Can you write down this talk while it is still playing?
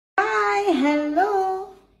Hi!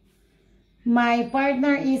 Hello! My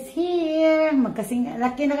partner is here. Magkasing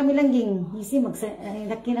laki na kami langging. You see,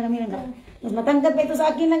 laki na kami langga. Mas matanggap ba ito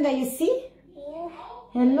sa akin langga? You see?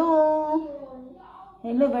 Hello!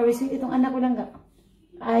 Hello, very sweet itong anak ko langga.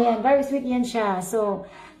 Ayan, very sweet yan siya. So,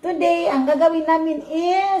 today, ang gagawin namin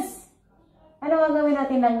is, ano ang gagawin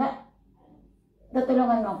natin langga?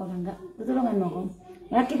 Tutulungan mo ako langga. Tutulungan mo ako.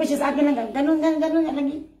 Malaki pa siya sa akin langga. Ganun nga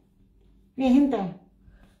lagi. Hintay.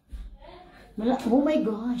 Oh my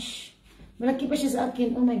gosh. Malaki pa siya sa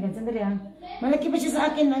akin. Oh my God. Sandali ha. Malaki pa siya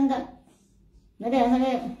sa akin. Langga.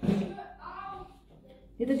 Sandali.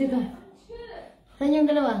 Dito. Saan yung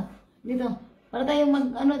dalawa? Dito. Para tayong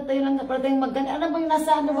langga. Para tayong maganda. Alam ba yung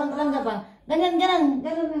nasa ano bang langga ba? Ganyan.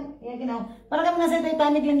 Yan, ginaw. Para kami nasa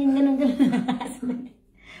Titanic lang yung ganun.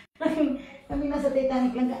 Kami nasa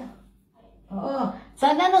Titanic langga. Oo.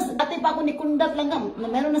 Sana dati pa ako ni Kundat langga.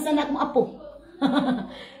 Meron na sana akong apo.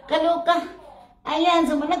 Kaloka. Ayan,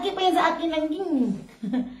 so malaki pa yan sa akin langging.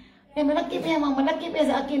 Malaki pa yan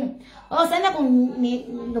sa akin. Oh, sana kung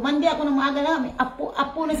lumandi ako ng maaga lang, may apo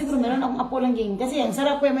na siguro, meron akong apo langging. Kasi ang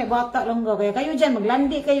sarap ko yan, may bata lang ko. Kaya kayo dyan,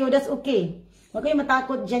 maglandi kayo, that's okay. Huwag kayo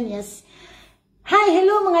matakot dyan, yes. Hi,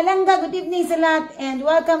 hello mga langga, good evening sa lahat, and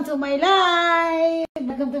welcome to my live.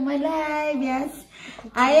 Welcome to my live, yes.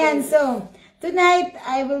 Ayan, so, tonight,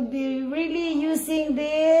 I will be really using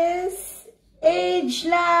this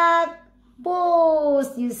ageLOC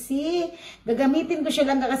post, you see? Gagamitin ko siya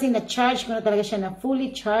lang kasi na-charge ko na talaga siya, na-fully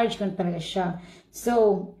charged ko na talaga siya.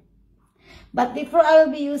 So, but before I will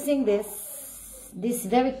be using this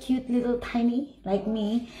very cute little tiny, like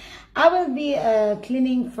me, I will be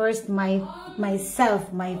cleaning first myself,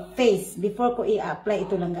 my face, before ko i-apply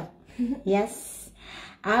ito langga. Yes?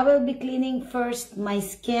 I will be cleaning first my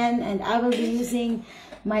skin, and I will be using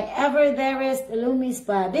my ever dearest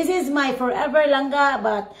Lumispa. This is my forever langga,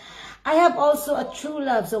 but I have also a true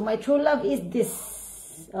love. So, my true love is this.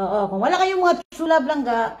 Kung wala kayong mga true love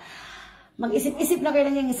langga, mag-isip-isip na kayo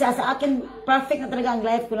lang yung isa. Sa akin, perfect na talaga ang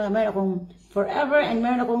life ko lang. Meron akong forever and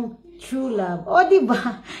meron akong true love. O,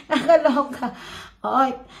 diba? Nakaloka.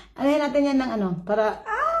 Oo. Anahin natin yan ng para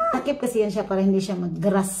takip kasi yan siya para hindi siya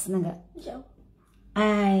mag-grass na.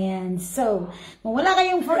 Ayan. So, kung wala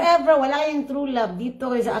kayong forever, wala kayong true love, dito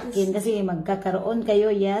kayo sa akin kasi magkakaroon kayo,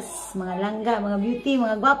 yes, mga langga, mga beauty,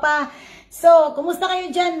 mga gwapa. So, kumusta kayo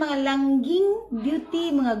dyan, mga langging,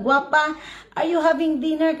 beauty, mga gwapa? Are you having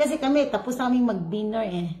dinner? Kasi kami, tapos na kaming mag-dinner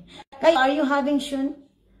eh. Kayo, are you having soon?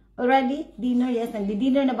 Already? Dinner, yes.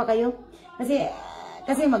 Nagdi-dinner na ba kayo? Kasi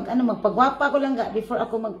magpagwapa ko lang before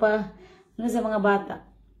ako sa mga bata.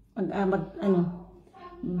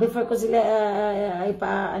 Before ko sila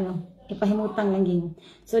ipahimutang langging.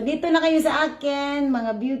 So, dito na kayo sa akin,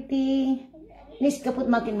 mga beauty. Please kaput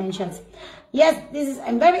makin mentions. Yes,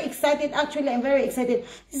 I'm very excited. Actually, I'm very excited.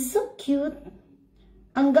 This is so cute.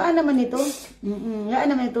 Ang gaan naman ito.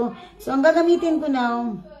 Gaan naman ito. So, ang gagamitin ko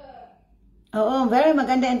now, very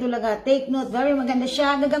maganda ito talaga. Take note, very maganda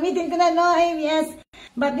siya. Gagamitin ko na, yes.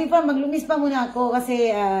 But before, maglumis pa muna ako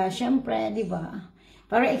kasi, syempre, di ba?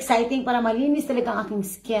 Para exciting, para malinis talaga ang aking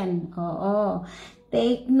skin. Oo.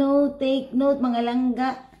 Take note, mga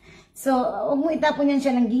langga. So, huwag mo itapon yan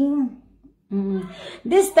siya langging.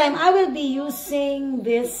 This time, I will be using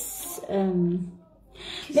this,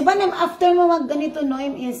 diba, after mo ganito,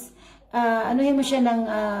 Noem, is, anuhin mo siya ng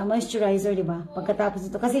moisturizer, diba?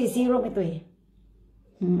 Pagkatapos ito. Kasi serum ito eh.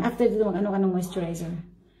 After dito, ka ng moisturizer.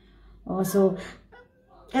 Oh, so,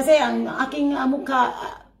 kasi ang aking mukha,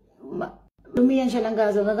 lumiyan siya lang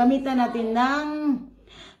gaso. Gagamitan natin ng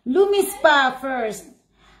Lumispa first.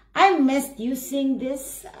 I missed using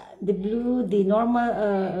this, the blue, the normal,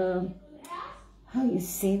 how you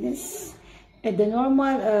say this? The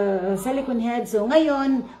normal silicone head. So,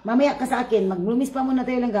 ngayon, mamaya ka sa akin, maglumispa muna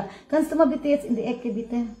tayo lang ga. Kannst du mal bitte jetzt in die Ecke,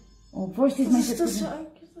 bitte? Oh, first is my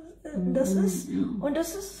Das ist, und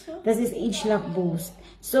das ist? Das ist ageLOC Boost.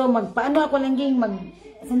 So, magpaano ako langging,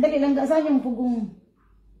 sandali lang ga, saan yung pugong?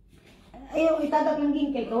 Ayaw, itagak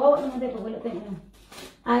langging kay kawawa naman tayo pagwala tayo.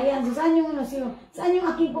 Ayan, so saan yung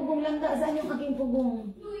aking pugong langga? Saan yung aking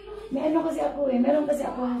pugong? May kasi ako eh, meron kasi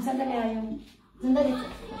ako, sandali ah.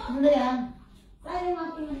 Saan yung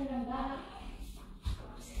aking langga?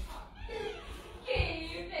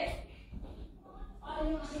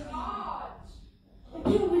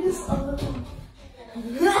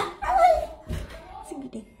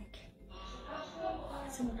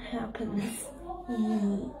 What happens?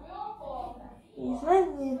 He's with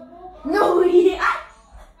me. No, yeah.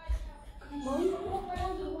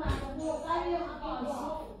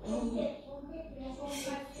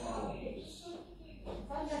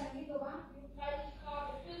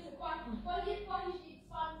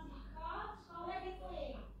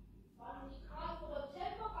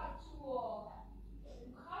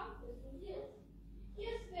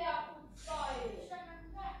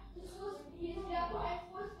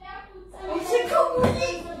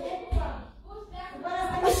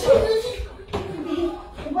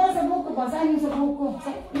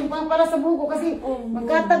 para sa buko kasi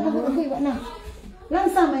magkatag mo ko iba na.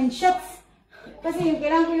 Lansa man shots. Kasi yung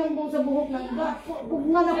kailangan ko yung buhok sa buhok ng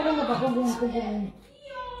pugungan ako lang napapugong.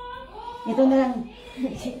 Ito na lang.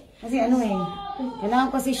 Kasi ano eh. Kailangan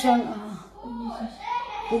ko kasi siyang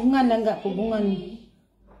pugungan lang ga. Pugungan.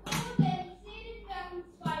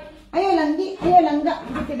 Ayaw lang ga.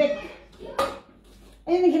 Tibek.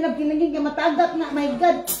 Ayun, naghinap kinagin ka matagap na. My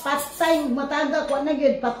God, patay, matagap. Wala na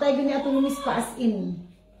yun. Patay yun niya itong lumispa as in.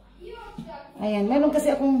 Ayan, meron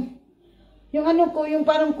kasi akong, yung ano ko, yung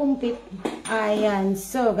parang kumpit. Ayan,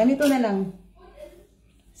 so, ganito na lang.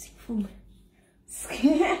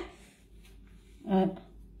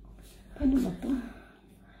 Paano ba ito?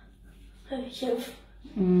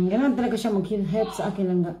 Ganun talaga siya mag-help sa akin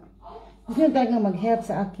lang. Gusto niya talaga mag-help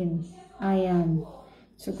sa akin. Ayan.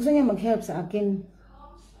 So, gusto niya mag-help sa akin.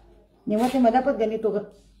 Niwate ma, dapat ganito.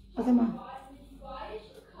 Wate ma.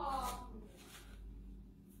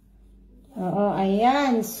 Oo,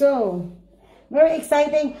 ayan. So, very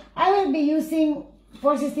exciting. I will be using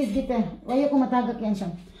forces this dito. Waya ko matagak yan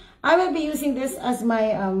siya. I will be using this as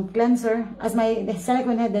my cleanser, as my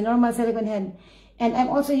silicone head, the normal silicone head. And I'm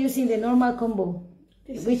also using the normal combo,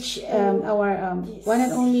 which our one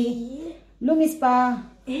and only Lumispa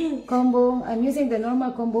combo. I'm using the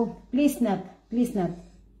normal combo. Please not.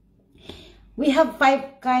 We have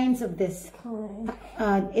 5 kinds of this.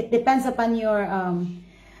 It depends upon your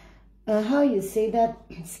how you say that,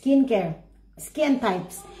 skin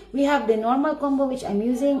types. We have the normal combo, which I'm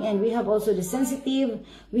using, and we have also the sensitive,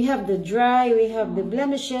 we have the dry, we have the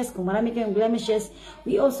blemishes, kung marami kayong blemishes.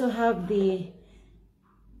 We also have the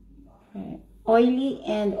oily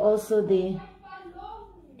and also the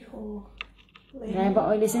dry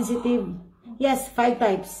ba, oily, sensitive. Yes, 5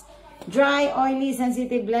 types. Dry, oily,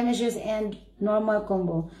 sensitive, blemishes, and normal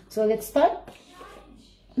combo. So let's start.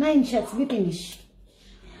 9 shots, we finish.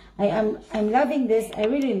 I'm loving this. I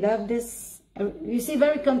really love this. You see,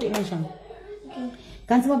 very comfy na siya.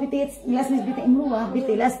 Kan semua biti, last minute biti imruwa,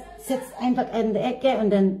 biti last sets einfach an der Ecke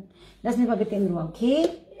und dann last minute biti imruwa. Okay?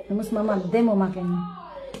 Du musst mama demo machen.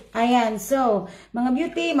 Ayan, so mga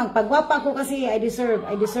beauty, magpagwapa ko kasi I deserve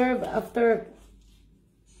after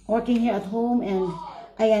working here at home, and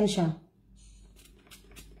ayan siya.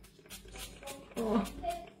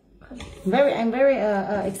 I'm very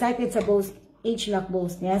excited sa both ageLOC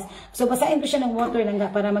bows, yes. So basahin ko siya ng water lang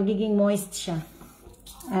para magiging moist siya.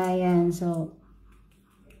 Ayan, so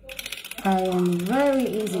ayan, very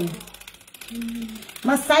easy.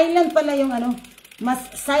 Mas silent pala yung ano, mas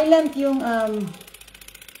silent yung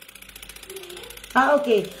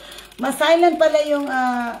okay. Mas silent pala yung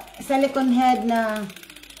silicone head na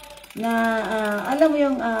alam mo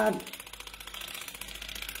yung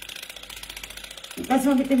that's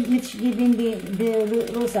what it's giving the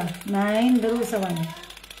Rosa 9, the Rosa one.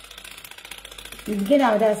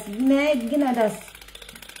 Genau das.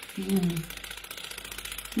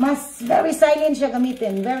 Mas very silent siya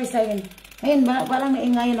gamitin, very silent. Ngayon parang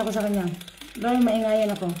maingayan ako sa kanya. Very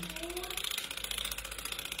maingayan ako.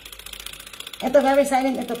 Ito very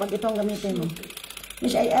silent ito pag itong gamitin mo.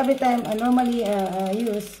 Which I every time I normally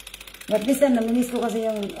use. But this time naminis ko kasi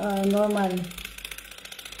yung normal.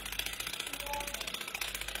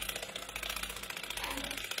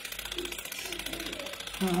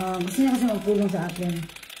 Gusto niya kasi magpulong sa akin.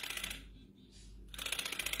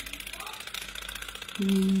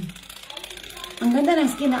 Ang ganda ng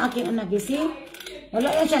skin na akin anak. You see?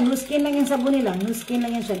 Wala yan siya. NUskin lang yan sabon nila. NUskin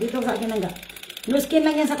lang yan siya. Dito sa akin lang ga. NUskin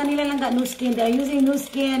lang yan sa kanila lang ga. NUskin. They are using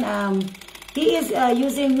NUskin. He is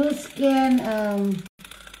using NUskin.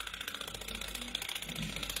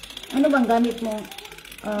 Ano bang gamit mo?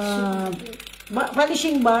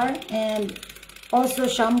 Polishing bar and also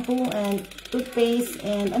shampoo and toothpaste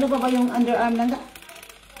and ano ba yung underarm lang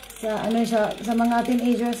sa ano siya sa mga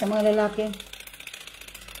teenagers, sa mga lalaki.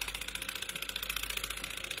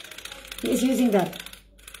 He is using that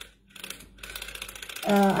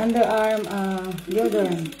underarm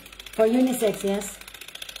deodorant for unisex, yes.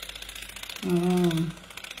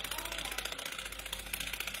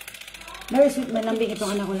 Very sweet, malambing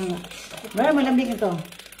itong anak ko lang. Very malambing ito.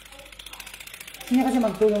 Hindi kasi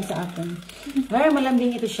magtulong sa akin. Very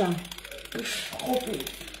malambing ito siya. Okay.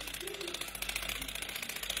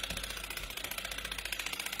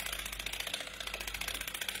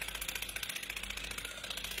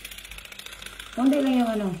 Konti lang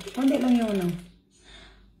yung ano. Konti lang yung ano.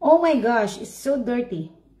 Oh my gosh, it's so dirty.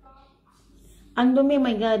 Ang dumi,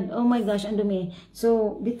 my God. Oh my gosh, ang dumi.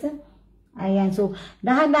 So, dito. Ayan. So,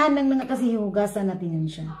 dahan-dahan lang na kasi hugasan natin yun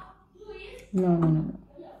siya. No.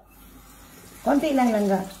 Konti lang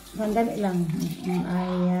ga. Sandali lang.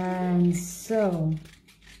 Ayan. So,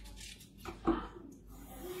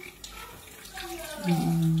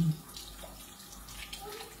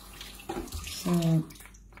 So,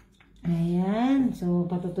 ayan. So,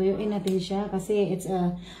 patutuyuin natin siya kasi it's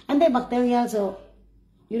antibacterial. So,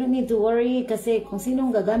 you don't need to worry kasi kung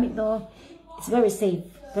sinong gagamit no, it's very safe.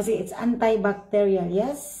 Kasi it's antibacterial.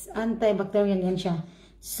 Yes, antibacterial yan siya.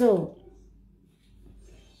 So,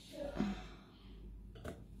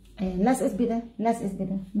 ayan. Last is bida. 9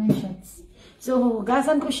 shots. So,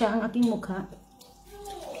 hugasan ko siya ang aking mukha.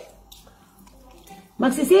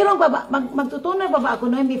 Magsisirong pa ba? Magtutunar pa ba ako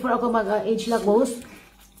noon before ako mag-ageLOC boss?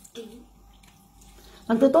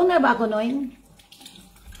 Magtutunar ba ako noon?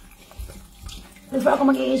 Before ako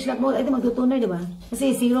mag-ageLOC boss, ito magtutunar, di ba?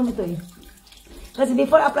 Kasi serum ito eh. Kasi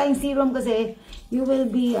before applying serum kasi, you will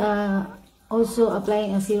be also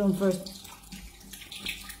applying a serum first.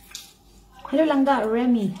 Hello langga,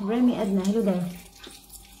 Remy Edna, hello there.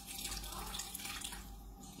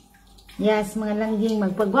 Yes, mga langging,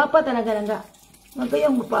 magpagwapa talaga langga. Huwag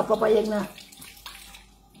kayong magpapapayag na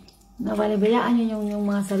balibayaan nyo yung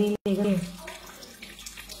mga sarili kasi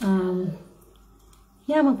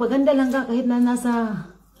yeah, magpaganda lang ka kahit na nasa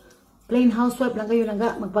plain housewife lang kayo lang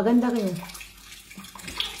ka, magpaganda kayo.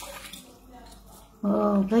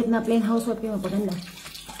 Kahit na plain housewife kayo, magpaganda.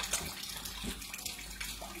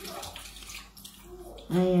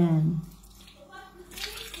 Ayan.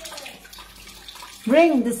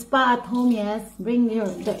 Bring the spa at home, yes. Bring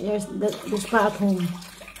the spa at home.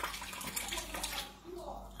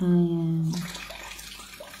 Ayan.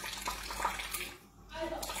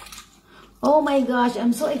 Oh my gosh,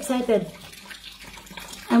 I'm so excited.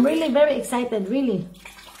 I'm really very excited, really.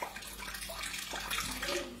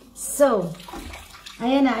 So,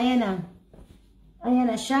 ayan na. Ayan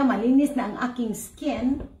na siya, malinis na ang aking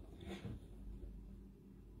skin.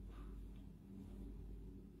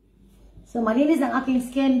 So, malinis ang aking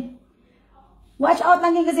skin. Watch out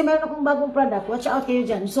lang kasi meron akong bagong product. Watch out kayo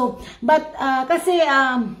dyan. So, but, kasi,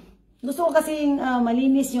 gusto ko kasing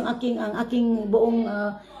malinis yung aking buong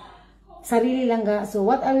sarili lang ga. So,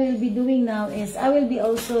 what I will be doing now is, I will be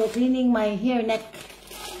also cleaning my hair, neck.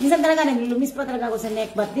 Minsan talaga, naglumis pa talaga ako sa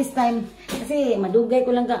neck. But this time, kasi madugay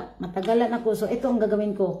ko lang ga. Matagalan ako. So, ito ang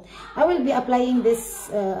gagawin ko. I will be applying this,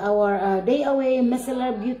 our Day Away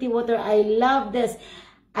Micellar Beauty Water. I love this.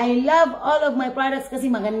 I love all of my products kasi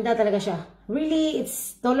maganda talaga siya. Really,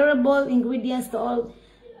 it's tolerable ingredients to all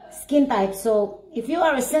skin types. So, if you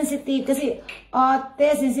are sensitive, kasi,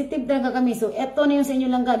 sensitive talaga kami. So, eto na yung sa inyo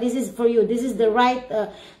lang ka. This is for you. This is the right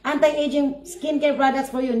anti-aging skincare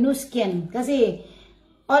products for you. NUskin. Kasi,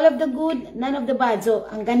 all of the good, none of the bad. So,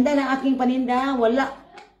 ang ganda ng aking paninda, wala.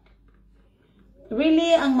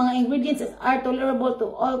 Really, ang mga ingredients are tolerable to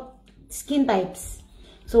all skin types.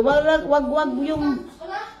 So, wag yung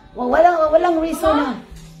walang reason na.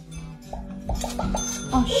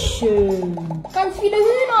 Oh, sure. Ganz viele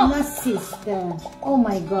Hühner. Na, sister. Oh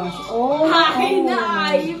my gosh. Oh my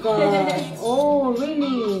gosh. Oh,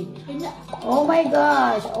 really? Oh my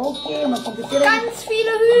gosh. Okay, magpapitira. Ganz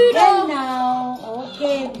viele Hühner. Genau.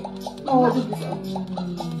 Okay. Oh,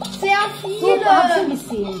 sehr viele. Hast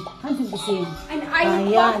du gesehen? Ein Ei.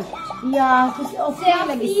 Ayan. Ja, okay, Sehr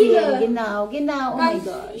lagi viele. Genau. Oh my Ganz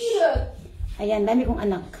gosh. viele. Ayan, dami kong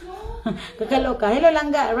anak. Kakaloka. Hello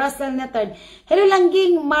langga, Russell Netard. Hello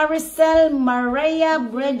langging, Maricel Maria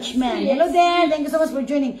Regimen. Hello there. Thank you so much for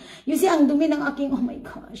joining. You see, ang dumi ng aking, oh my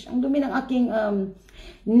gosh, ang dumi ng aking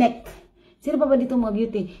neck. Sino pa ba dito mga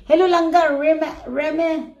beauty? Hello langga,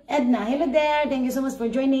 Reme Edna. Hello there. Thank you so much for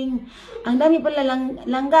joining. Ang dami pala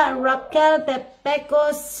langga, Raquel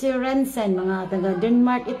Tepecos Sirensen. Mga taga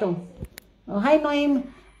Denmark ito. Oh, hi Noem.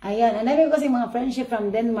 Ayan, ang dami ko kasi mga friendship from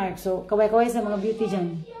Denmark. So, kaway-kaway sa mga beauty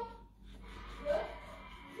dyan.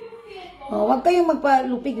 Oh, wag kayong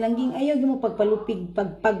magpalupig langging. Ayaw mo pagpalupig,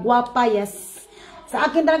 pagpagwapa, yes. Sa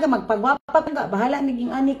akin talaga magpagwapa ka, bahala naging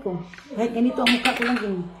ani ko. Kahit ganito ang mukha ko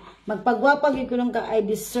langging. Magpagwapa ko lang ka, I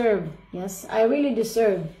deserve. Yes, I really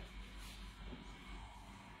deserve.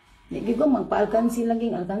 Hindi ko magpa-alkansi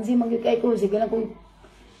langging, alkansi magikay ko. Sige lang kung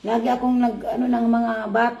lagi akong ng mga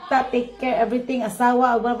bata, take care, everything,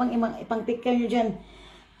 asawa, o pang ipang take care nyo dyan.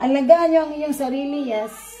 Alagaan nyo ang iyong sarili,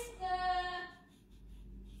 yes.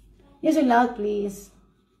 Yes, so loud, please.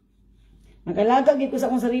 Nagalaga ko sa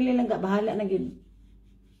akong sarili lang, bahala na yun.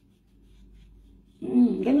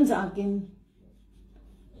 Ganun sa akin.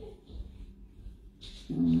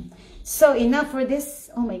 So, enough for this.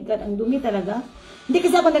 Oh my God, ang dumi talaga. Hindi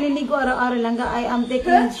kasi ako naliligo araw-araw lang. I am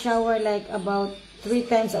taking shower like about 3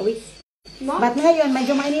 times a week. But ngayon,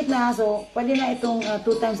 medyo mainit na. So, pwede na itong 2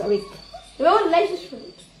 times a week.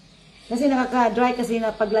 Kasi nakaka-dry kasi na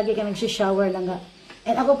pag lagi ka nagsishower lang.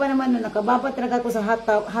 And ako pa naman, no, nakababat talaga ako sa hot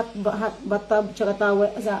bathtub, tsaka towel,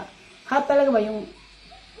 sa hot talaga ba, yung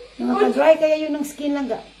naka-dry kaya yun ng skin lang,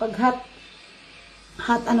 pag hot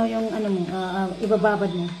ano yung, ano mo, ibababad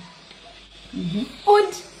mo.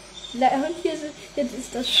 Und jetzt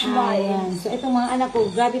ist das Schwein. Ayan. So, itong mga anak ko,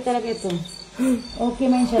 grabe talaga ito. Okay,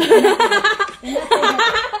 man siya.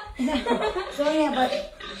 Sorry, but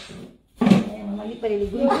ayan, mali pa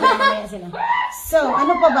liligoy. So,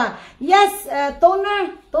 ano pa ba? Yes,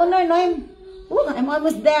 toner, Noem. Ooh, I'm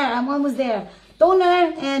almost there.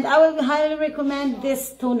 Toner, and I will highly recommend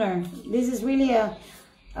this toner. This is really a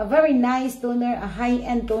very nice toner, a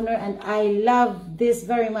high-end toner, and I love this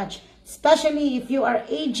very much. Especially if you are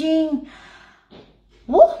aging.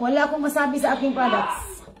 Wala akong masabi sa aking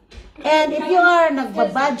products. And if you are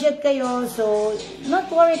nagba-budget kayo, so not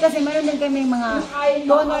worry kasi meron din kami mga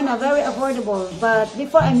toner na very affordable. But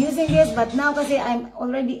before I'm using this, but now kasi I'm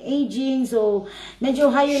already aging, so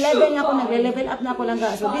medyo higher level na ako, nagle-level up na ako lang.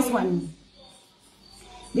 So this one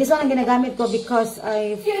ang ginagamit ko because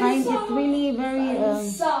I find it really very,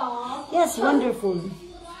 yes, wonderful.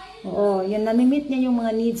 Oo, yan, namimit niya yung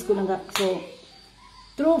mga needs ko lang. So,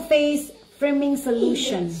 True Face Firming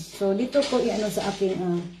Solution. So, dito ko i-ano sa aking,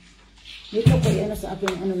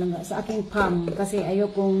 sa aking palm. Kasi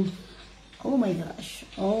ayokong, oh my gosh.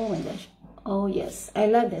 Oh yes, I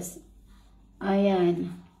love this.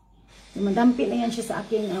 Ayan. Madampit na yan siya sa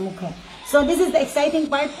aking mukha. So, this is the exciting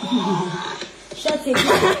part. Shut it.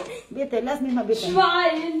 Bitter, last me mabitin.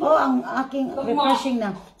 Oh, ang aking refreshing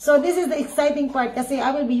na. So, this is the exciting part kasi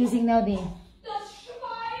I will be using now the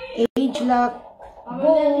ageLOC.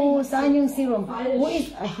 Saan yung serum? Who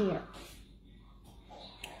is here?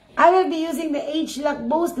 I will be using the ageLOC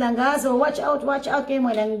Boost lang ha. So, watch out kayo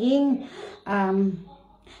mga langging.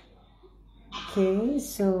 Okay,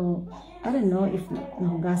 so, I don't know if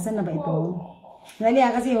nahugasan na ba ito.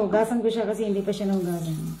 Naliya kasi hugasan ko siya kasi hindi pa siya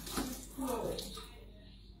nahugasan.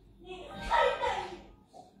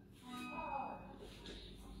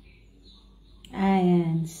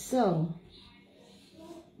 Ayan, so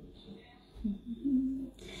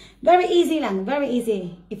very easy lang, very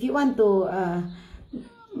easy. If you want to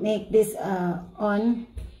make this on,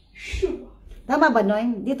 tama ba,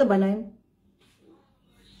 Noem? Dito ba, Noem?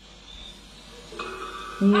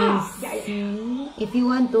 Yes. If you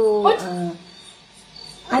want to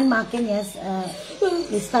unmakin, yes,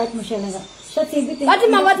 start mo siya lang.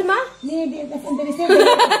 Warte mal. Nee, das interessiert mich.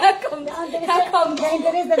 Komm. Der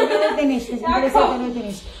interessiert mich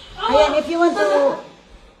nicht. Ayan, if you want to,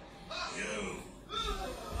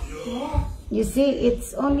 you see,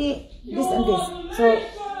 it's only this and this. So,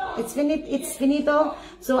 it's finito.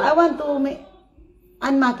 So, I want to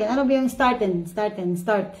unmakin. Ano ba yung start?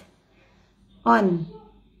 On.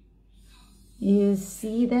 You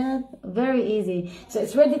see that? Very easy. So,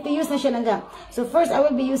 it's ready to use na siya lang. So, first, I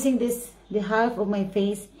will be using this, the half of my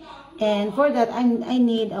face, and for that I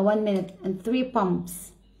need a 1 minute and 3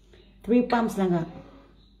 pumps. 3 pumps lang nga.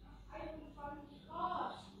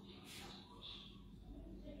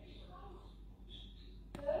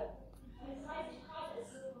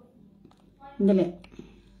 Dali.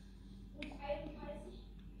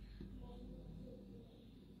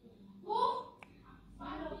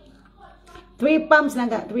 3 pumps lang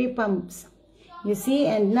nga, 3 pumps. You see,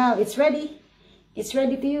 and now it's ready. It's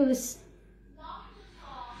ready to use.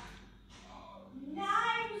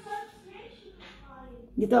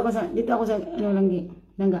 Dito ako sa ano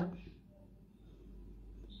langga.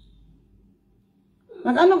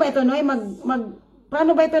 Ano ba ito, Noy?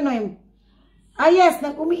 Paano ba ito, Noy? Ah, yes,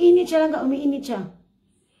 umiinit siya langga, umiinit siya.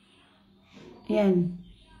 Ayan.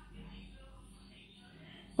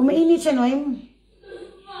 Umiinit siya, Noy.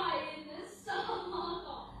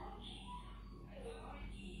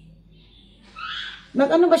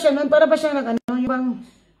 Ano ba siya, Noy? Para ba siya yung bang...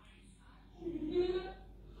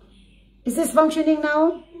 Is this functioning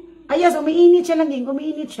now? Ah, yes, umiinit siya lang,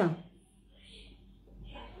 umiinit siya.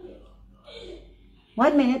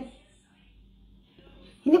 1 minute.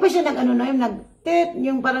 Hindi ba siya nag-tit,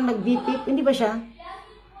 yung parang nag-bipip? Hindi ba siya?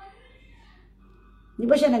 Hindi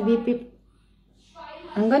ba siya nag-bipip?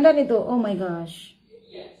 Ang ganda nito, oh my gosh.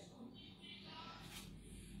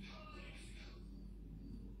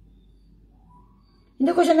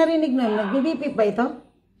 Hindi ko siya narinig na, nag-bipip ba ito?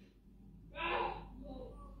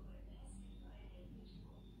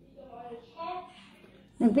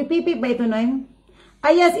 Nagpipipip ba ito, Noy?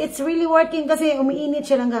 Ah, yes, it's really working kasi umiinit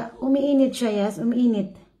siya lang. Umiinit siya, yes.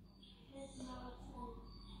 Umiinit.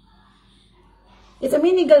 It's a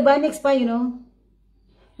mini galvanic spa, you know.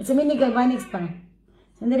 It's a mini galvanic spa.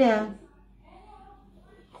 Sandali, ah.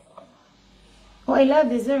 Oh, I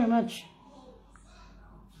love this very much.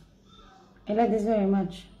 I like this very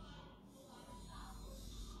much.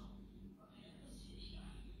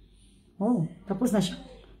 Oh, tapos na siya.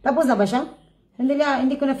 Tapos na ba siya?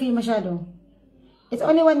 Hindi ko na feel masyado. It's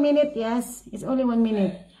only 1 minute, yes. It's only 1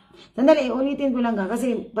 minute. Sandali, ulitin ko lang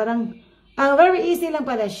kasi parang, very easy lang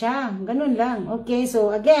pala siya. Ganun lang. Okay, so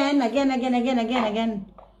again.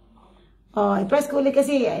 Oh, i-press ko ulit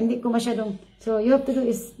kasi hindi ko masyadong, so you have to do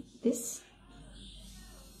is this.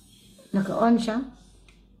 Naka-on siya.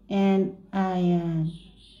 And, ayan.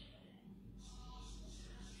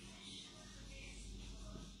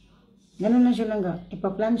 Ganun lang siya lang ga.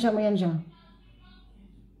 Ipa-plancha mo yan siya.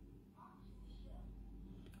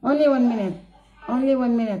 Only 1 minute. Only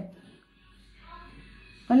 1 minute.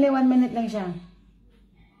 Only 1 minute lang siya.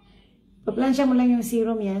 Ipa-plancha mo lang yung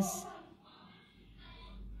serum, yes.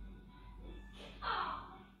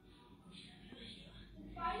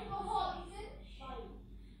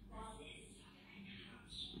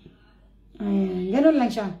 Ayan. Ganun lang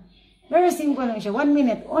siya. Very simple lang siya. 1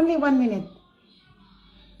 minute. Only 1 minute.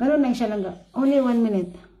 Ganun lang siya lang. Only 1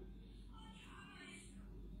 minute.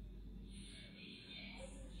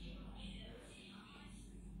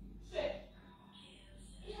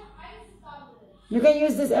 You can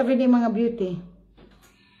use this everyday, mga beauty.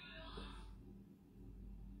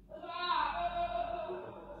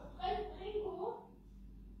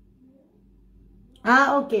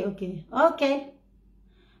 Okay. Okay.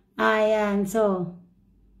 Ayan. So.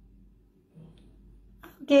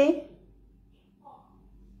 Okay.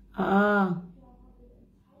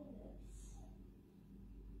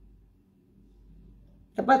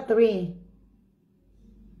 Dapat 3.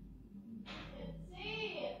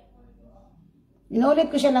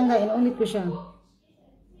 Inulit ko siya lang, inulit ko siya.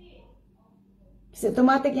 Kasi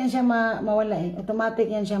automatic yan siya mawala eh.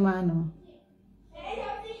 Automatic yan siya maano.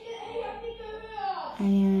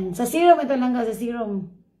 Ayan. Sa serum ito lang sa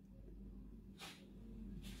serum.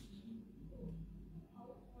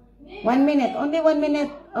 1 minute. Only 1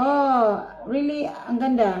 minute. Oh, really? Ang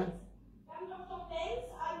ganda.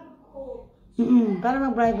 Para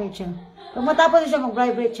mag-vibrate siya. Pag matapos siya,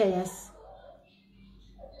 mag-vibrate siya, yes.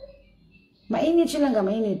 Mainit siya lang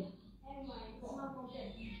mainit.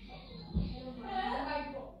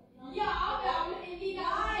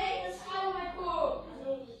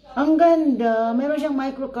 Ang ganda. Meron siyang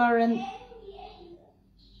microcurrent.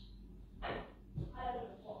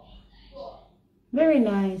 Very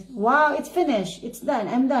nice. Wow, it's finished. It's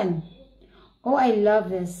done. I'm done. Oh, I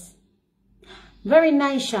love this. Very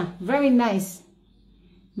nice siya. Very nice.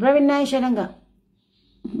 Very nice siya lang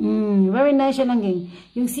very nice siya lang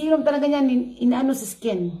yung serum talaga niyan inaano sa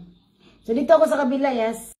skin. So dito ako sa kabila,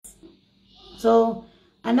 yes. So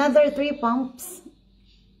another 3 pumps.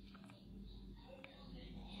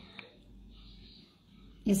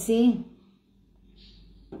 You see?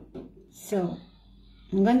 So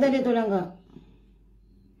ang ganda dito lang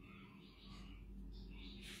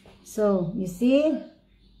So you see,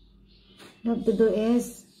 what to do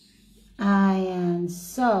is ayan.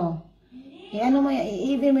 So ano mo,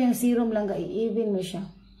 i-even mo yung serum lang, i-even mo siya.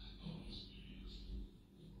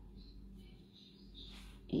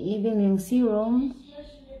 I-even mo yung serum.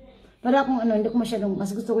 Para kung ano, hindi ko masyadong,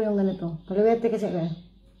 mas gusto ko yung ganito. Kaliwete kasi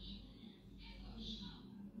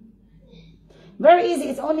very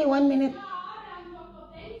easy, it's only 1 minute.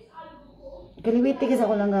 Kaliwete kasi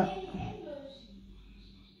ako lang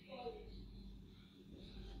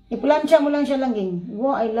I-plancha mo lang siya lang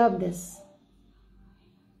Wow, I love this.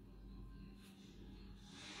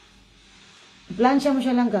 Plancha mo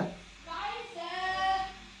siya lang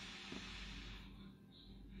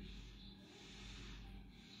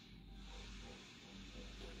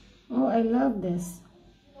Oh, I love this.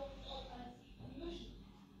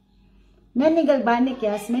 Many galvanic,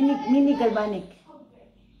 yes. Mini galvanic.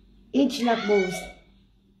 ageLOC boost.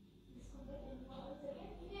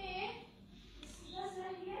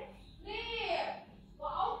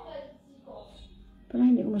 Pero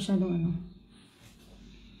hindi ko masyadong ano.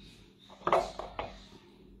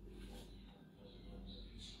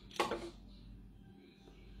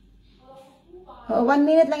 1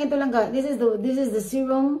 minute lang ito lang This is the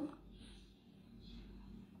serum.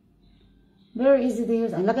 Very easy to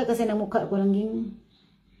use. Ang laki kasi ng mukha ko lang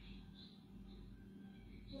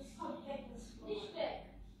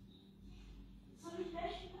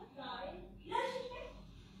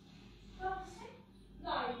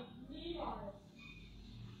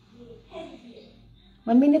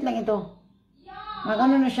One minute lang ito.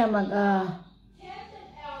 Mag-ano na siya,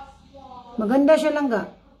 maganda siya lang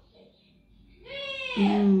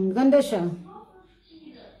ganda siya.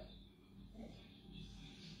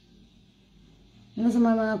 Ano sa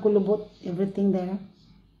mga kulubot, everything there.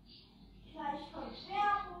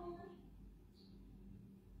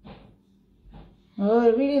 Oh,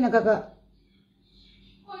 really nakaka...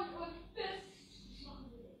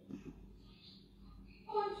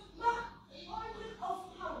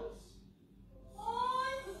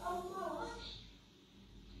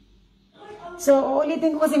 So,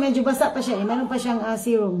 uulitin ko kasi medyo basa pa siya eh. Meron pa siyang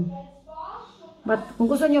serum. But, kung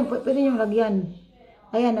gusto niyo, pwede niyo lagyan.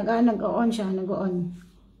 Ayan, nag-on siya. Nag-on.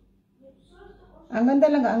 Ang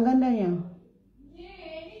ganda lang, ang ganda niya.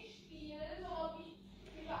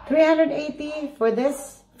 380 for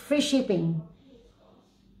this. Free shipping.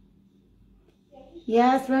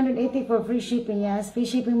 Yes, 380 for free shipping. Yes, free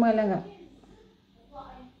shipping mo lang.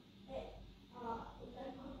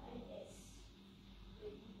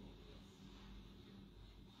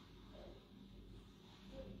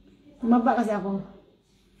 Tumaba kasi ako.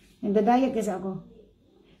 Nagda-diet kasi ako.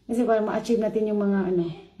 Kasi para ma-achieve natin yung mga ano,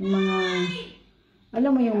 yung mga,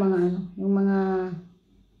 alam mo yung mga ano,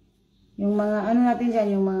 yung mga ano natin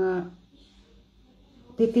dyan, yung mga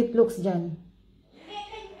petite looks dyan.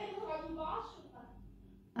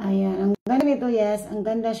 Ayan, ang ganda nito, yes, ang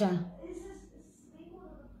ganda siya.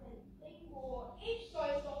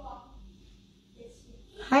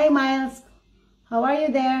 Hi Miles, how are you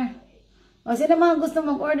there? O sino mga gusto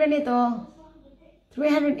mag-order nito?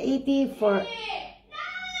 380 for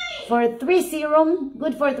 3 serum,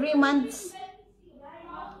 good for 3 months.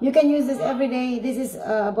 You can use this every day. This is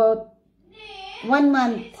about 1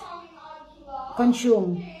 month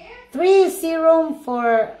consume. 3 serum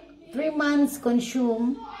for 3 months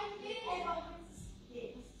consume.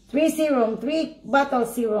 3 serum, 3 bottle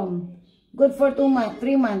serum. Good for 3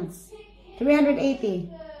 months. 380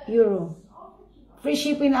 euro. Free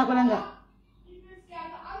shipping na ako lang ga.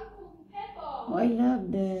 Oh, I love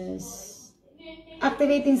this.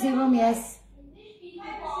 Activating serum, yes.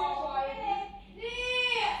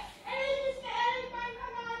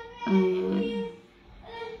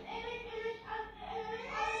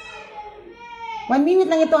 One minute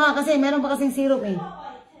lang ito ha, kasi meron pa kasing syrup eh.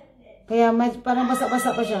 Kaya parang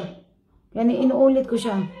basa-basa pa siya. Kaya inuulit ko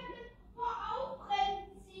siya.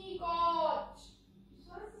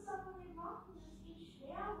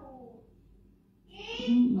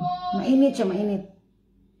 Mainit siya, mainit.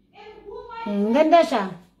 Ang ganda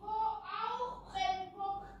siya.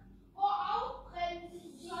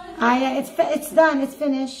 Yeah, it's done, it's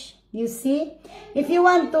finished. You see? If you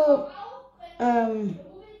want to,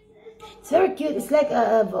 it's very cute. It's like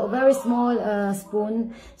a very small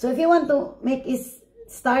spoon. So if you want to make it,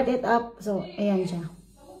 start it up. So ayan siya.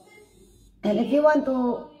 And if you want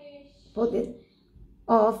to put it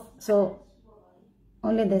off, so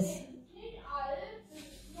only this.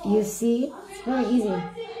 You see? It's very easy.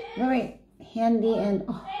 Very handy and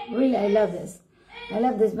oh, really I love this. I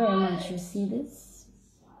love this very much. You see this?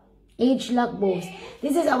 ageLOC Boost.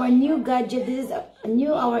 This is our new gadget. This is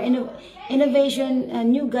our innovation,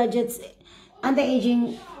 new gadgets,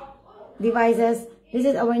 anti-aging devices. This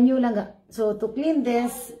is our new lang. So to clean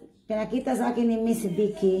this, pinakita sa akin ni Miss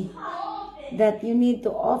Vicky that you need to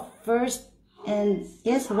off first and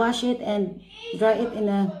yes, wash it and dry it in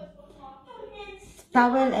a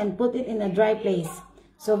towel and put it in a dry place.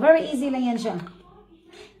 So very easy lang yan siya.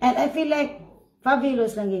 And I feel like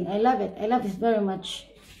fabulous lang yun. I love it. I love this very much.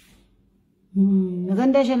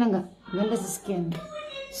 Maganda siya lang. Maganda sa skin.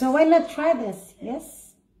 So why not try this?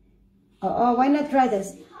 Yes? Why not try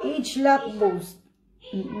this? ageLOC Boost.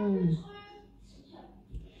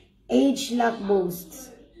 ageLOC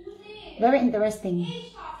Boost. Very interesting.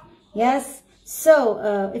 Yes? So,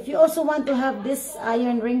 if you also want to have this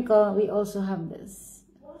iron wrinkle, we also have this.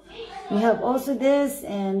 We have also this,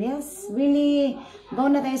 and yes, really, go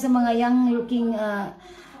na tayo sa mga young-looking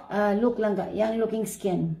look lang ka, young-looking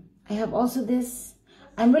skin. I have also this.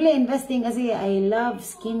 I'm really investing kasi I love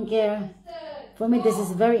skincare. For me, this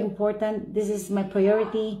is very important. This is my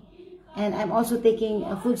priority. And I'm also taking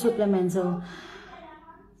a food supplement. So,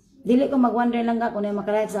 dili ko mag-wonder lang ka kung na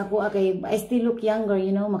makalahit sa ako, okay, I still look younger,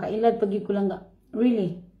 you know, makailad pag ko lang ka.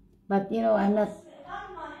 Really. But, you know, I'm not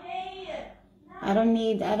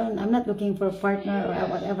looking for a partner or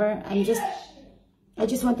whatever. I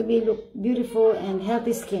just want to look beautiful and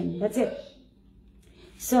healthy skin. That's it.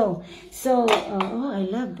 So, oh, I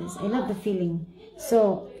love this. I love the feeling.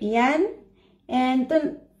 So, yan. And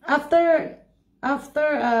after,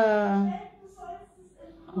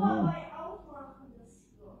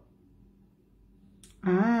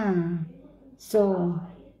 so,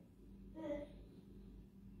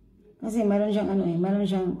 kasi meron siyang meron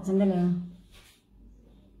siyang, sandali ah.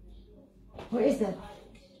 Where is that?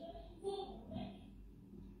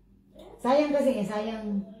 Sayang kasi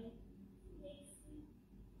sayang.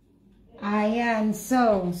 Ayan,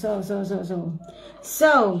 so,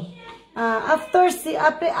 after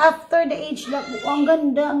the ageLOC, ang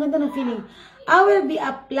ganda ng feeling. I will be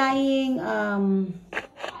applying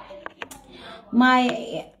my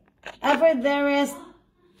Everderest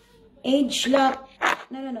ageLOC.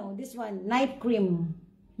 No, this one, night cream.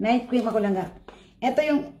 Night cream ako lang ga. Ito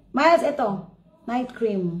yung, Miles, ito, night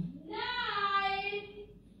cream.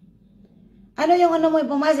 Ano yung ano mo,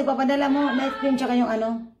 Miles, ipapadala mo, night cream tsaka yung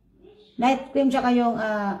ano? Night cream tsaka yung,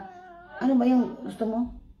 ano ba yung gusto mo?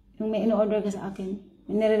 Yung may in-order ka sa akin.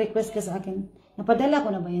 May nire-request ka sa akin. Napadala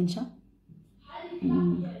ko na ba yan siya?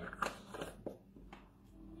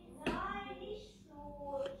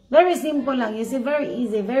 Very simple lang. You see, very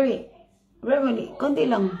easy. Very, konti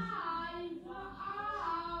lang.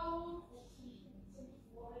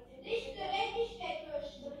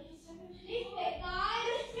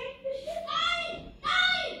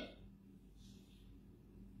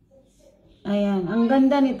 Ayan. Ang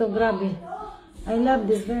ganda nito. Grabe. I love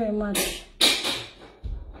this very much.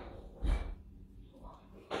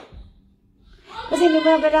 Kasi hindi mo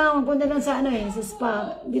na kailangan magpunta lang sa ano sa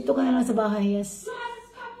spa. Dito ka na lang sa bahay, yes.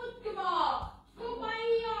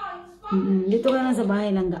 Dito ka na lang sa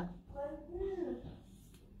bahay lang ga.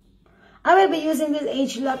 I will be using this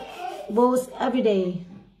ageLOC bows every day.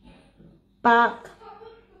 Pack.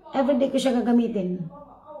 Every day ko siya gagamitin.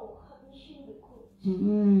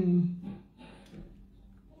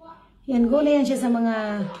 Yan, go na yan siya sa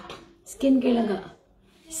mga skincare lang ga.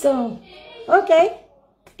 So, okay.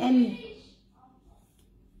 And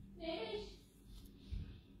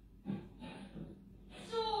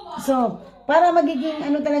so, para magiging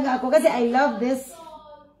ano talaga ako, kasi I love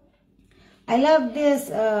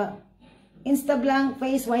this Instablanc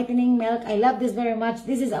Face Whitening Milk. I love this very much.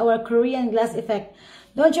 This is our Korean glass effect.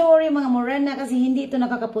 Don't you worry mga morena, kasi hindi ito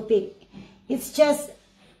nakakaputi. It's just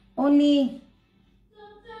only,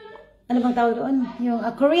 ano bang tawag doon? Yung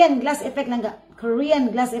Korean glass effect lang.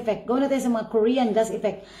 Korean glass effect. Go na tayo sa mga Korean glass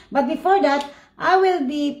effect. But before that, I will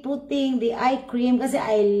be putting the eye cream kasi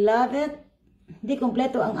I love it. Hindi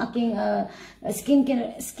kompleto ang aking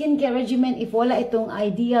skincare regimen if wala itong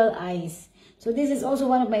Ideal Eyes. So this is also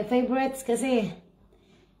one of my favorites kasi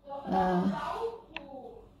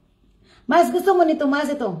mas gusto mo nito,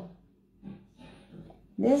 mas ito.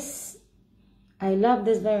 This, I love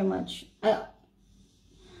this very much.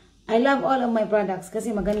 I love all of my products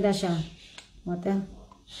kasi maganda siya. What the?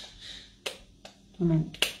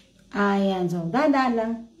 Ayan, so dahan-dahan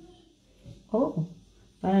lang. Oh.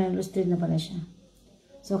 Parang roasted na pala siya.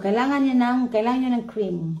 So, kailangan niya ng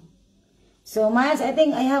cream. So, Miles, I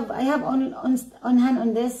think I have on hand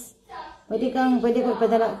on this. Pwede ko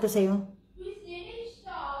ipadala ito sa'yo.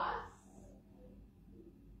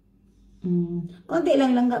 Konti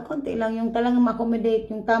lang yung talagang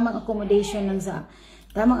ma-accommodate, yung tamang accommodation lang sa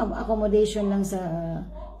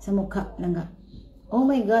mukha lang. Oh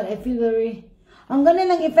my God, I feel very, ang ganda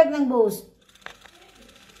ng effect ng bows.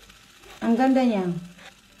 Ang ganda niya.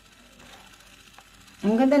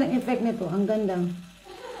 Ang ganda ng effect nito. Ang ganda.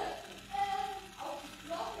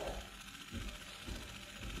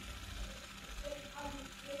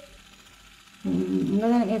 Ang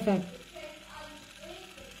ganda ng effect.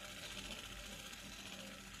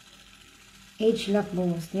 ageLOC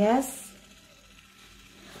boost. Yes.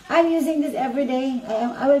 I'm using this every day.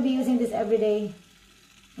 I will be using this every day.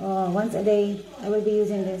 Once a day. I will be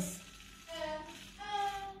using this.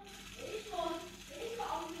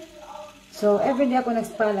 So, everyday ako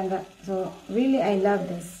nag-spa lang. So, really, I love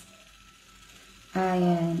this.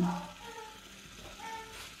 Ayan.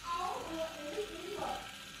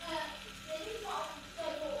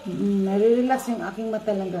 Nare-relax yung aking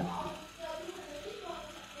mata lang.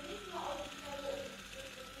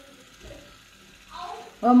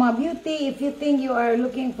 Mga beauty, if you think you are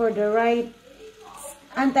looking for the right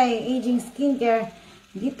anti-aging skincare,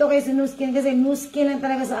 dito kayo sa NUskin kasi NUskin lang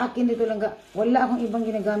talaga sa akin dito lang. Wala akong ibang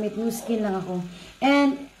ginagamit. NUskin lang ako.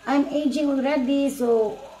 And I'm aging already.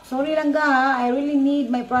 So, sorry lang ha. I really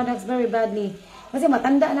need my products very badly. Kasi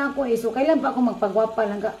matanda na ako eh. So, kailan pa ako magpagwapa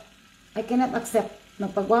lang I cannot accept.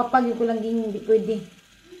 Magpagwapa, hindi ko lang hindi pwede.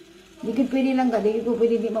 Hindi ko pwede lang Hindi ko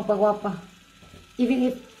pwede di magpagwapa.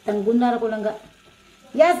 Even if tanggunar ako lang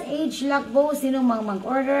Yes, ageLOC bow. Sino mang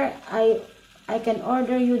mag-order, I can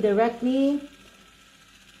order you directly.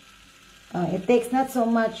 It takes not so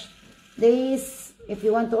much days. If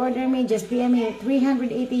you want to order me, just PM me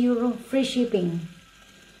 380 euro free shipping.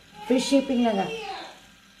 Free shipping lang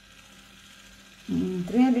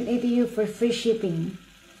 380 euro for free shipping.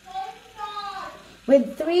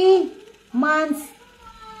 With 3 months,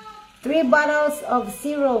 3 bottles of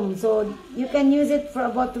serum. So you can use it for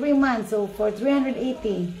about 3 months. So for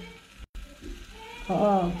 380.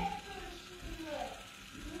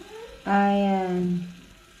 Ayan.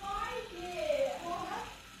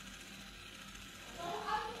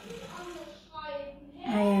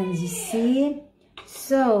 Ayan, you see?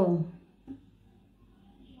 So,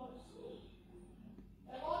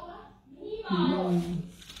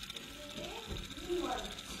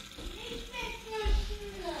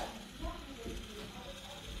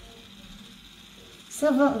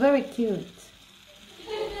 so very cute.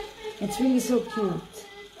 It's really so cute.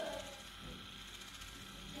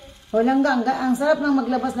 O langga, ang sarap ng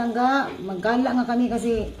maglabas langga. Maggala nga kami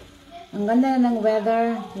kasi ang ganda na ng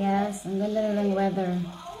weather. Yes, ang ganda na ng weather.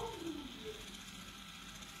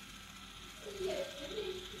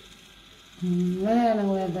 Ganda na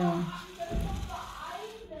ng weather.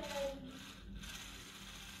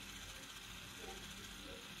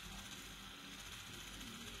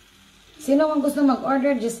 Sino mang gusto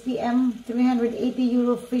mag-order, just PM. 380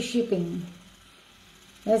 euro free shipping.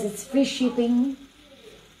 Yes, it's free shipping.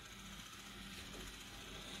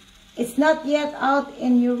 It's not yet out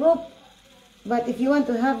in Europe, but if you want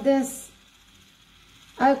to have this,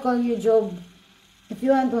 I'll call you Job. If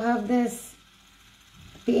you want to have this,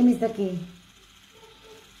 PM is the key.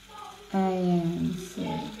 Ayan, so.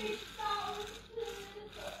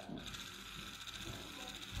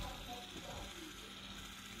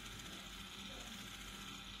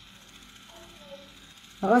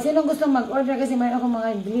 Kasi sinong gusto mag-order kasi mayroon akong mga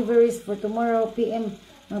deliveries for tomorrow, PM.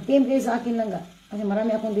 Mag-PM kayo sa akin lang. Kasi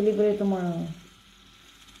marami akong delivery tomorrow.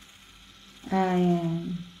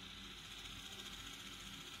 Ayan.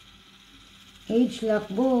 ageLOC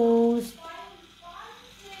Boost.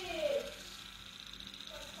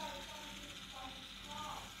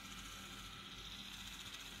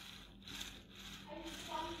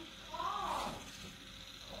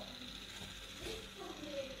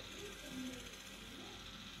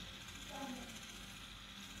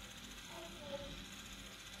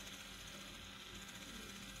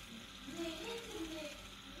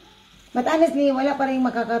 But honestly, wala pa rin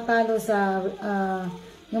makakatalo sa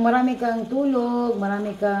yung marami kang tulog,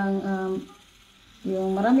 marami kang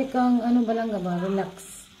ano ba lang ba,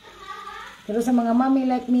 relax. Pero sa mga mommy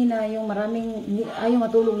like me na yung maraming ayaw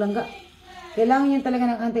matulog lang ga, kailangan yan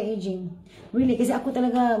talaga ng anti-aging. Really, kasi ako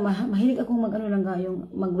talaga mahilig akong mag-ano lang ga,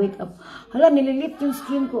 yung mag-wake up. Hala, nililift yung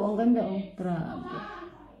skin ko, ang ganda oh. Grabe.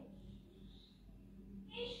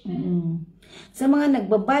 Sa mga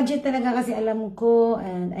nagbabudget talaga kasi alam ko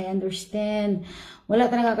and I understand, wala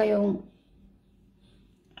talaga kayong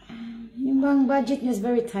yung bang budget niya is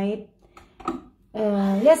very tight.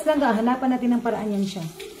 Yes lang ga, hanapan natin ng paraan yan siya.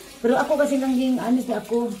 Pero ako kasi lang yung honestly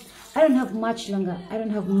ako, I don't have much lang ga. I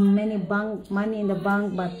don't have many money in the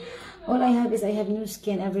bank, but all I have is I have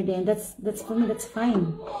NUskin every day and that's for me, that's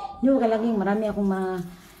fine. Yung kalaging marami akong mga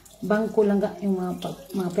bangko lang ga, yung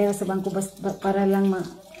mga pera sa bangko para lang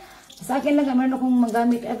sa akin lang, meron akong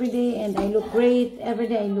magamit everyday and I look great.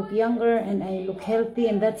 Everyday I look younger and I look healthy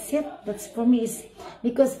and that's it. That's for me is,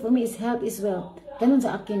 because for me is health is wealth. Ganun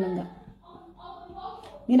sa akin lang.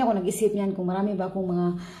 Hindi na ako nag-isip niyan kung marami ba akong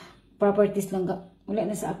mga properties lang. Wala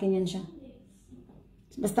na sa akin yan siya.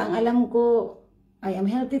 Basta ang alam ko, I am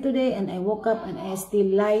healthy today and I woke up and I still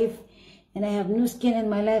live and I have NUskin in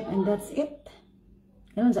my life and that's it.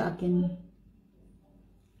 Ganun sa akin.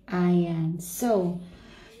 Ayan. So,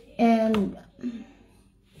 and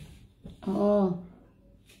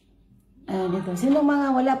dito. Sino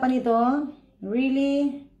mga wala pa nito?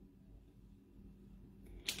 Really?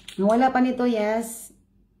 Wala pa nito, yes.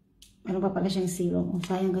 Meron pa pala siyang serum.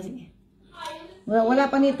 Sayang kasi.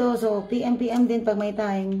 Wala pa nito, so PM din pag may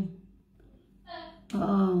time.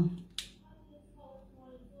 Oo.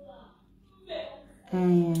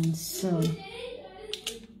 Ayan, so.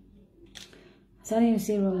 Saan yung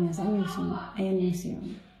serum niya? Saan yung serum? Ayan yung serum.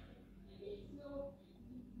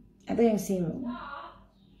 Ito yung serum.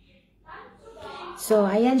 So,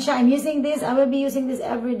 ayan siya. I'm using this. I will be using this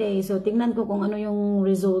every day. So, tingnan ko kung ano yung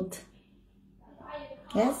result.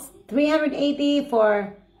 Yes? 380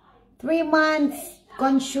 for 3 months.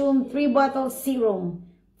 Consume 3 bottles serum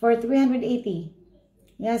for 380.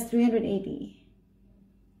 Yes, 380.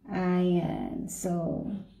 Ayan. So,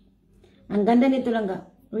 ang ganda nito lang ga.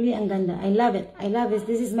 Really, ang ganda. I love it. I love it.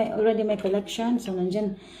 This is already my collection. So,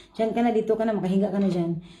 nandyan. Dyan ka na, dito ka na. Makahiga ka na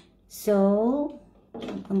dyan. So,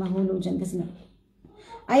 mahulog dyan kasi na.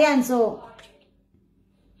 Ayan, so,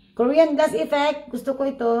 Korean glass effect. Gusto ko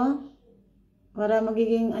ito. Para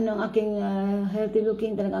magiging, aking healthy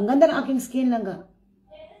looking talaga. Ang ganda ng aking skin lang ga.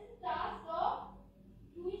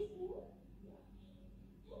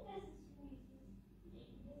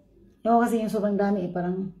 Yung kasi yung sobrang dami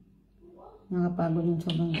parang nakapagod yung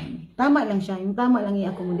sobrang dami. Tama lang siya. Yung tama lang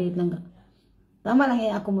i-accommodate lang ga. Tama lang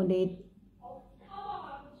i-accommodate.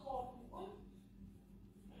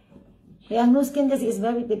 Kaya ang NUskin kasi is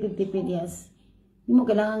very tipid-tipid, yes. Hindi mo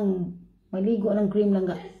kailangang maligo ng cream lang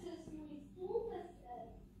ga.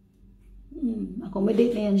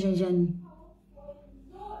 Accommodate na yan siya dyan.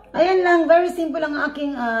 Ayan lang, very simple ang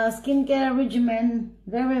aking skincare regimen.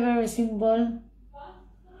 Very, very simple.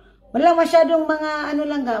 Wala masyadong mga ano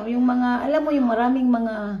lang ga, yung mga, alam mo yung maraming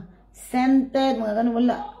mga scented, mga ganun,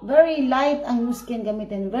 wala. Very light ang NUskin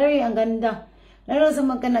gamitin. Very, ang ganda. Lalo sa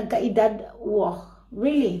mga nagkaedad, wow,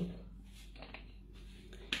 really.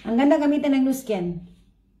 Ang ganda gamitin ng NUskin.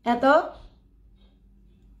 Eto.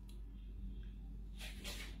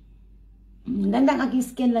 Maganda ang aking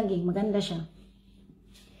skin lagi. Maganda siya.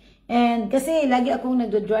 And kasi lagi akong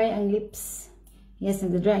nagdo-dry ang lips. Yes,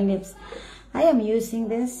 nagdo-dry ang lips. I am using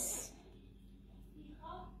this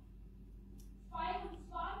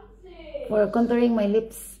for contouring my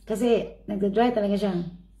lips. Kasi nagdo-dry talaga siya.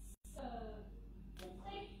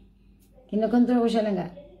 Kino-contour ko siya lang ga.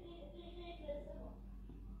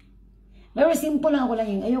 Very simple lang ako lang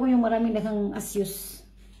yun. Ayoko yung maraming daghang asyus.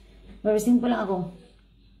 Very simple lang ako.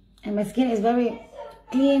 And my skin is very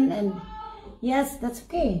clean and yes, that's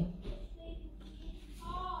okay.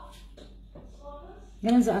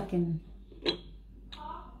 Ganun sa akin.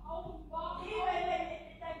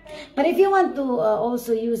 But if you want to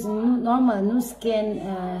also use normal NUskin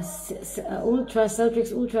Ultra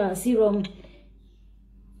Celtrix Ultra Serum,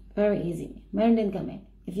 very easy. Meron din kami.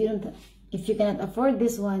 If you cannot afford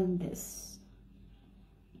this one, this.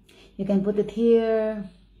 You can put it here.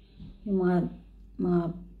 Yung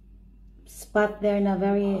mga spot there na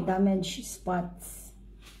very damaged spots.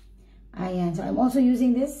 Ayan. So I'm also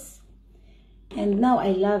using this. And now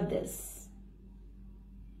I love this.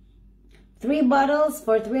 3 bottles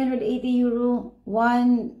for 380 euro.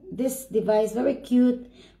 This device, very cute,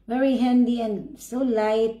 very handy, and so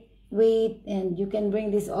lightweight. And you can bring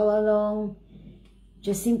this all along.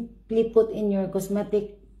 Just simply put in your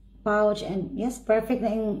cosmetic pouch. And yes, perfect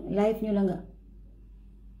na yung life nyo lang.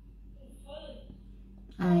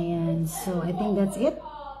 Ayan. So, I think that's it.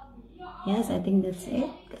 Yes, I think that's it.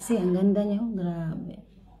 Kasi ang ganda nyo. Grabe.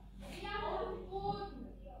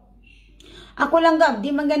 Ako lang ga,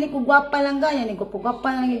 di man gani ko gwapa lang ga. Yan, ko po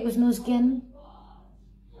gwapa lang yung NUskin.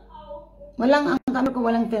 Walang, ang camera ko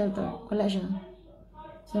walang filter. Wala siya.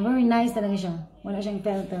 So, very nice talaga siya. Wala siyang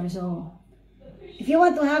filter. So, if you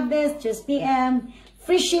want to have this, just PM.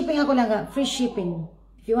 Free shipping ako lang ga. Free shipping.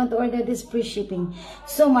 If you want to order this, free shipping.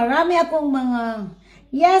 So, marami akong mga...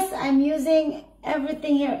 Yes, I'm using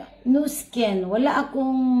everything here. NUskin. Wala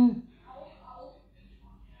akong...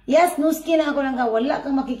 Yes, NUskin lang ako lang ka. Wala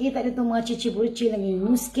kang makikita dito mga chichibuchi lang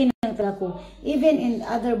yung NUskin lang talaga ko. Even in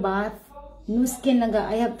other bath, NUskin lang ka.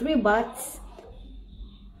 I have 3 baths.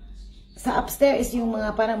 Sa upstairs is yung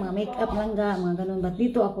mga parang mga makeup lang ka, mga ganun. But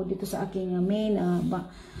dito ako, dito sa aking main,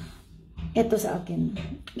 ito sa akin.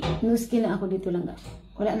 NUskin lang ako dito lang ka.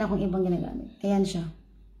 Wala na akong ibang ginagamit. Ayan siya.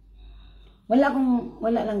 Wala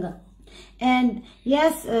lang ka. And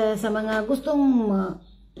yes, sa mga gustong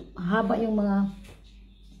haba yung mga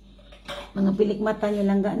pilik mata nyo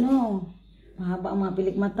lang ga, no? Mahaba ang mga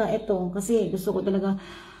pilik mata. Ito, kasi gusto ko talaga,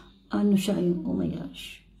 ano siya yung, oh my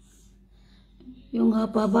gosh. Yung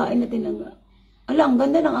hapabain natin lang ga. Ala, ang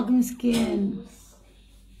ganda ng aking skin.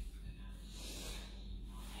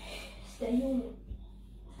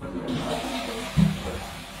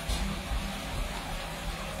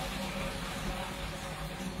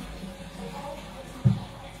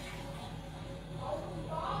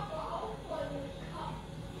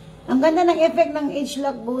 Ang ganda ng effect ng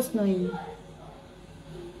ageLOC Boost no yun.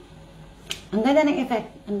 Ang ganda ng effect.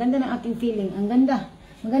 Ang ganda ng aking feeling. Ang ganda.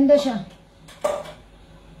 Maganda siya.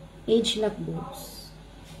 ageLOC Boost.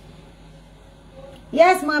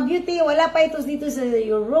 Yes, mga beauty. Wala pa ito dito sa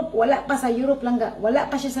Europe. Wala pa sa Europe lang ga. Wala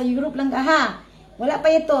pa siya sa Europe lang ga. Ha? Wala pa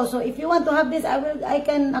ito. So, if you want to have this, I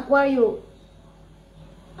can acquire you.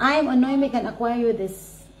 I'm Noemi can acquire you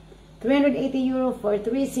this. 380 euro for 3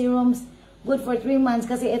 serums. Good for 3 months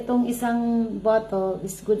kasi itong isang bottle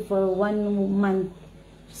is good for 1 month.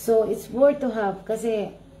 So, it's worth to have kasi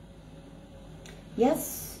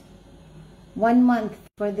yes, 1 month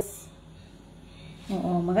for this.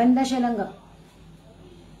 Oo, maganda siya lang ga.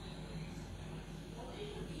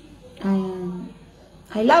 Ayan.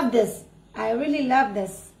 I love this. I really love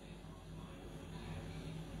this.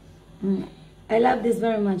 I love this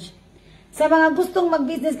very much. Sa mga gustong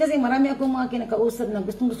mag-business, kasi marami akong mga kinakausap na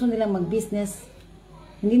gustong-gusto nilang mag-business.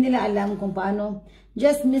 Hindi nila alam kung paano.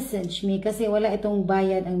 Just message me kasi wala itong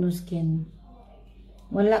bayad ang NUskin.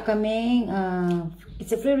 Wala kaming,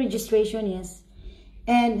 it's a free registration, yes.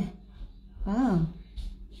 And Ah.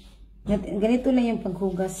 Ganito lang yung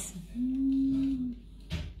paghugas.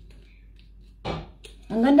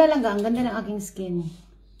 Ang ganda lang ang ganda ng aking skin.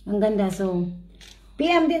 Ang ganda. So,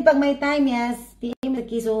 PM din pag may time, yes. PM sa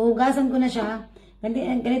kiso. Hugasan ko na siya.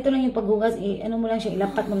 Ganito lang yung paghugas. Ano mo lang siya,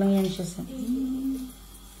 ilapat mo lang yan siya sa...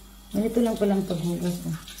 Ganito lang palang paghugas.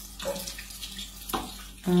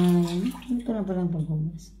 Ganito lang palang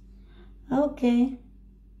paghugas. Okay.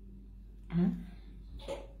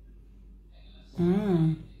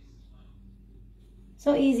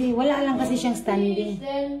 So easy. Wala lang kasi siyang standing.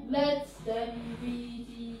 Let's send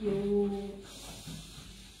video.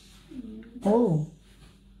 Oh.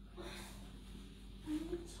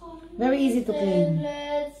 Very easy to clean.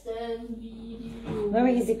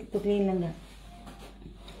 Very easy to clean lang na.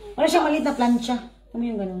 Wala siyang maliit na plancha. Ano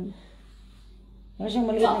yung ganun? Wala siyang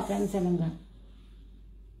maliit na plancha lang na.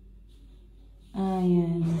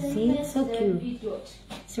 Ayan. See? So cute.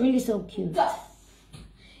 It's really so cute.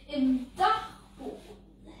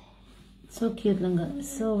 So cute lang ga.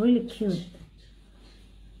 So really cute.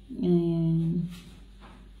 Ayan.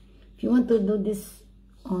 If you want to do this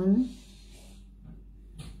on,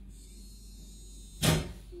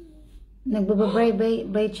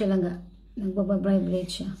 nagbababrite siya lang ga.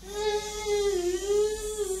 Nagbababrite siya.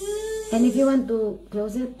 And if you want to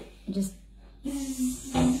close it, just, you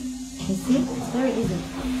see? It's very easy.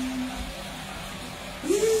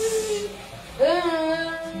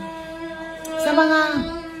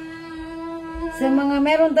 Sa mga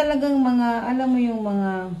meron talagang mga, alam mo yung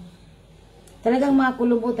mga, talagang mga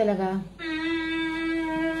kulubo talaga.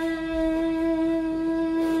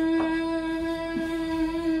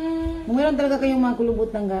 Kung meron talaga kayong mga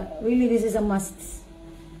kulubot tangga, really this is a must.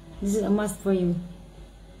 This is a must for you.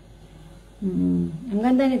 Ang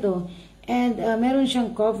ganda nito. And meron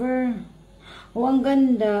siyang cover. Oh, ang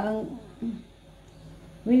ganda.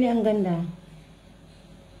 Really ang ganda.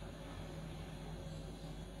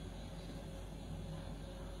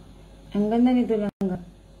 Ang ganda nito lang.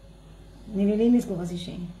 Nililinis ko kasi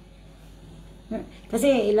siya.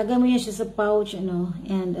 Kasi ilagay mo yan siya sa pouch, ano.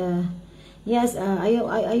 And yes,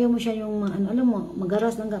 ayaw mo siya yung, alam mo,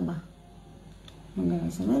 magaras lang ba?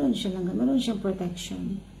 Magaras. So, meron siya lang, meron siyang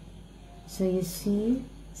protection. So, you see?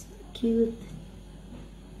 It's cute.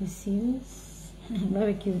 You see this?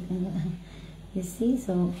 Very cute. You see?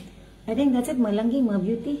 So, I think that's it, mga langging, mga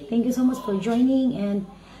beauty. Thank you so much for joining. And,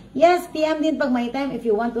 yes, PM din pag may time. If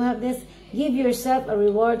you want to have this, give yourself a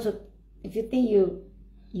reward. So, if you think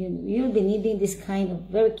you'll be needing this kind of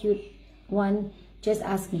very cute one, just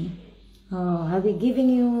ask me. I'll be giving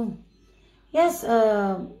you, yes,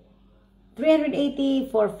 380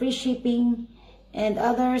 for free shipping, and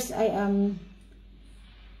others I am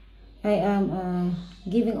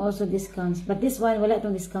giving also discounts. But this one, wala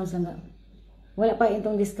itong discounts lang. Wala pa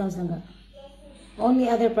itong discounts lang. Only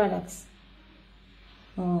other products.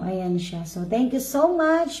 Oh, ayan siya. So, thank you so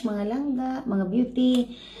much, mga langga, mga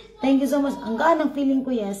beauty. Thank you so much. Ang gaan ang feeling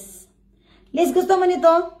ko, yes. Liz, gusto mo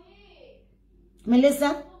nito?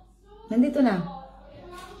 Melissa? Nandito na.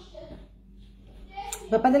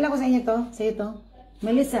 Papadala ko sa inyo to. Sa iyo to.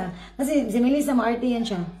 Melissa. Kasi si Melissa, ma-arte yan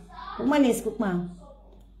siya. Umalis, kukma.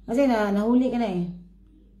 Kasi nahuli ka na eh.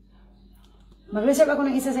 Mag-reserve ako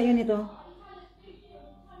ng isa sa iyo nito.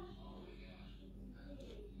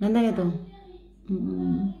 Ganda nito.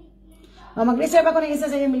 Mag-reserve ako ng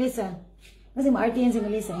isa sa iyo, Melissa. Kasi ma-arte yan si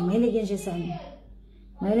Melissa. Eh. Mahilig yan siya sa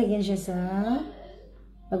mahilig yan siya sa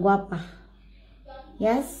pagwapa.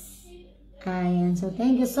 Yes? Ayan. So,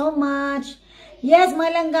 thank you so much. Yes, mga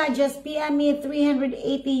langga, just PM me 380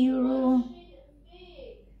 euro.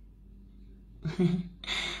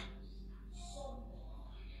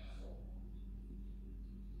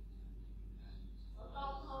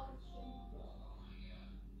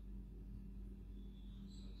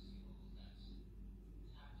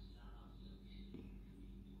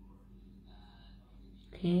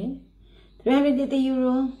 Okay. 380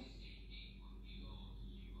 euro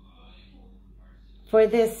for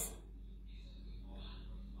this.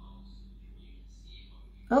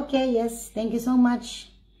 Okay, yes. Thank you so much.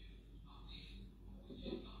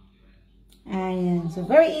 Ayan. So,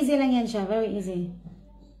 very easy lang yan siya. Very easy.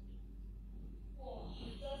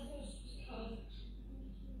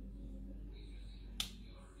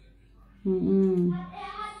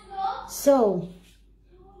 So,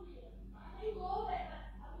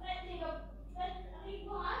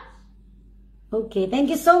 okay. Thank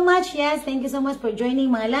you so much. Yes, thank you so much for joining,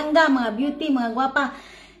 mga langga, mga beauty, mga gwapa.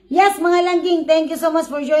 Yes, mga langging, thank you so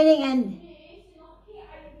much for joining and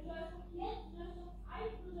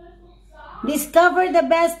discover the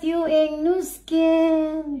best you in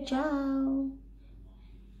NUskin. Ciao.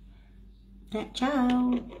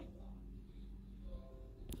 Ciao.